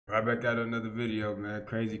Right back at another video, man.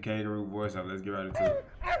 Crazy kangaroo voiceover. Let's get right into it.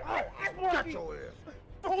 Got your ass.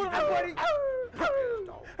 Hold on, buddy.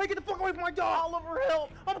 Hey, get the fuck away from my dog. Oliver,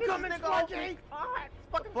 help. I'm coming, Sparky.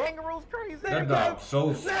 Fucking kangaroo's crazy. That dog's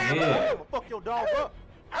so scared. Fuck your dog up.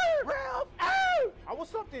 Ralph.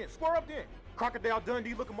 What's up then? Square up then. Crocodile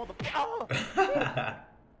Dundee looking motherfucker.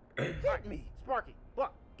 Fight me, Sparky.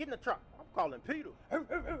 Look, get in the truck. I'm calling Peter.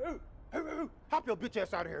 Hop your bitch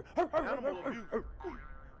ass out of here. Animal abuse.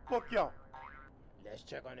 Fuck y'all. Let's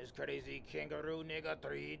check on this crazy kangaroo nigga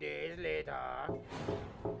 3 days later.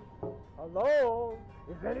 Hello?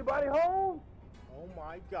 Is anybody home? Oh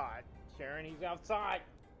my god. Sharon, he's outside.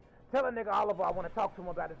 Tell a nigga Oliver I want to talk to him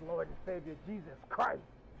about his Lord and Savior, Jesus Christ.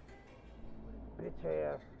 Bitch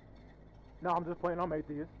ass. No, I'm just playing, I'm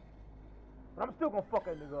atheist. But I'm still gonna fuck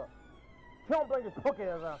that nigga up. Tell him bring his punk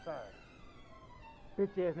ass outside.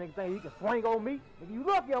 Bitch ass nigga think he can swing on me? Nigga, you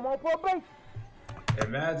lucky I'm on probation.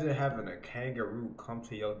 Imagine having a kangaroo come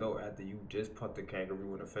to your door after you just punched the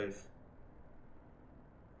kangaroo in the face.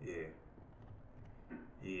 Yeah.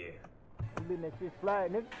 Yeah. You letting that shit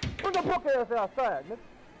slide, nigga. Bring your punk ass outside, nigga.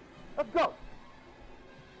 Let's go.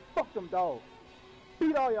 Fuck them dogs.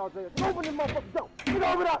 Beat all y'all ass. Open this motherfucking door. Get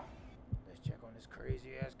over there. Let's check on this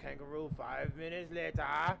crazy ass kangaroo 5 minutes later.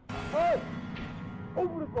 Hey!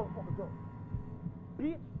 Open this motherfucking door.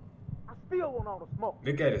 Bitch, I still want all the smoke.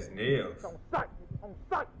 Look at his nails. It's on sight, nigga. On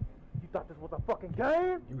sight. You thought this was a fucking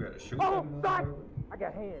game? You gotta shoot On him. sight. I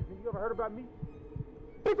got hands. You ever heard about me?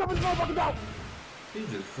 Bitch, open this motherfucking door. He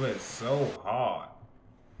just flinched so hard.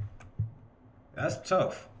 That's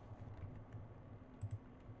tough.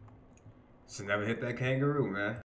 Should never hit that kangaroo, man.